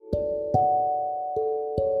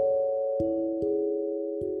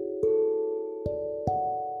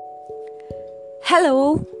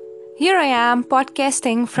Hello, here I am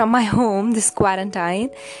podcasting from my home this quarantine,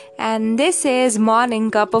 and this is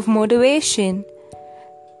Morning Cup of Motivation.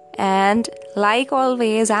 And like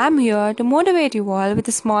always, I'm here to motivate you all with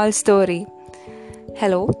a small story.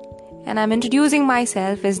 Hello, and I'm introducing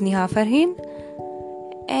myself as Neha Farheen.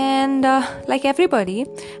 And like everybody,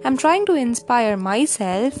 I'm trying to inspire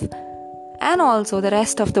myself and also the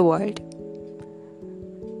rest of the world.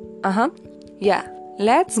 Yeah.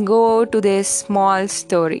 Let's go to this small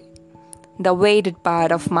story, the weighted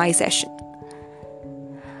part of my session.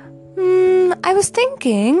 I was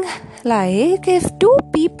thinking, if two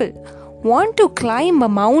people want to climb a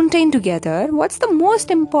mountain together, what's the most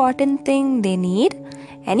important thing they need?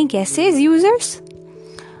 Any guesses, users?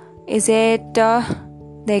 Is it the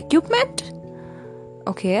equipment?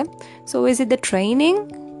 Okay, so is it the training?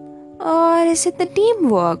 Or is it the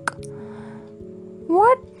teamwork?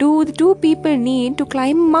 What do the two people need to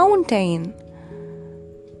climb a mountain?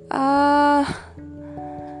 I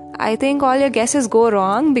think all your guesses go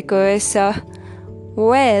wrong because,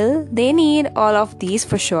 they need all of these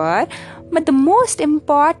for sure. But the most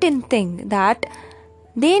important thing that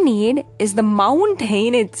they need is the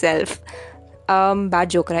mountain itself. Bad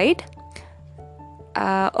joke, right?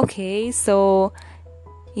 Okay, so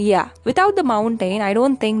yeah, without the mountain, I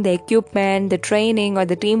don't think the equipment, the training, or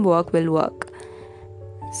the teamwork will work.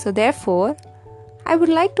 So therefore, I would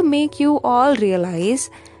like to make you all realize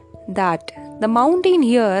that the mountain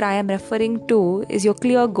here I am referring to is your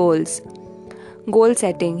clear goals. Goal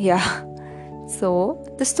setting, yeah. So,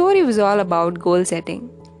 the story was all about goal setting.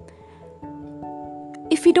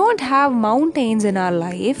 If we don't have mountains in our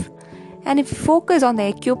life, and if we focus on the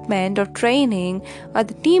equipment or training or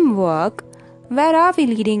the teamwork, where are we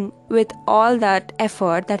leading with all that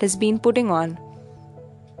effort that has been putting on?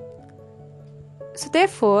 So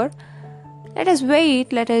therefore, let us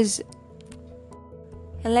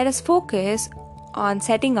focus on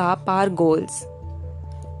setting up our goals.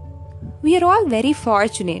 We are all very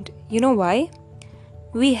fortunate. You know why?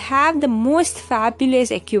 We have the most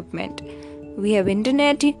fabulous equipment. We have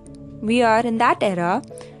internet. We are in that era,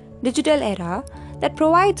 digital era, that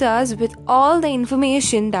provides us with all the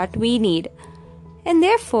information that we need. And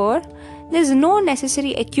therefore, there is no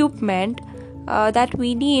necessary equipment that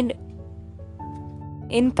we need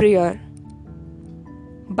in prayer.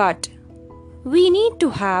 But we need to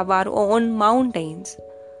have our own mountains,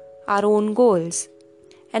 our own goals.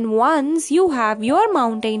 And once you have your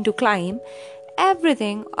mountain to climb,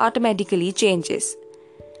 everything automatically changes.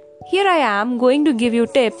 Here I am going to give you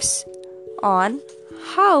tips on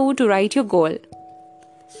how to write your goal.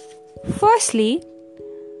 Firstly,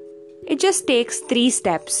 it just takes 3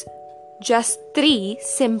 steps. Just 3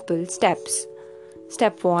 simple steps.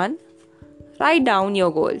 Step 1. Write down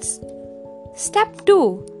your goals. Step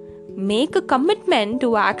 2. Make a commitment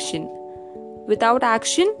to action. Without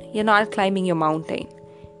action, you're not climbing your mountain.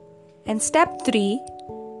 And step 3.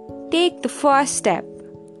 Take the first step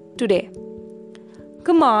today.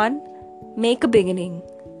 Come on, make a beginning.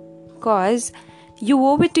 Cause you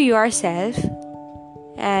owe it to yourself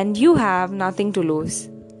and you have nothing to lose.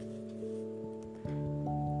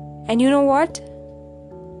 And you know what?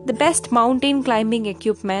 The best mountain climbing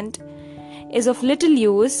equipment is of little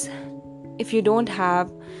use if you don't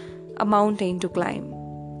have a mountain to climb.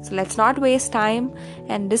 So let's not waste time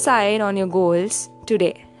and decide on your goals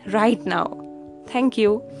today, right now. Thank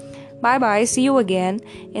you. Bye bye. See you again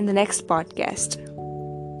in the next podcast.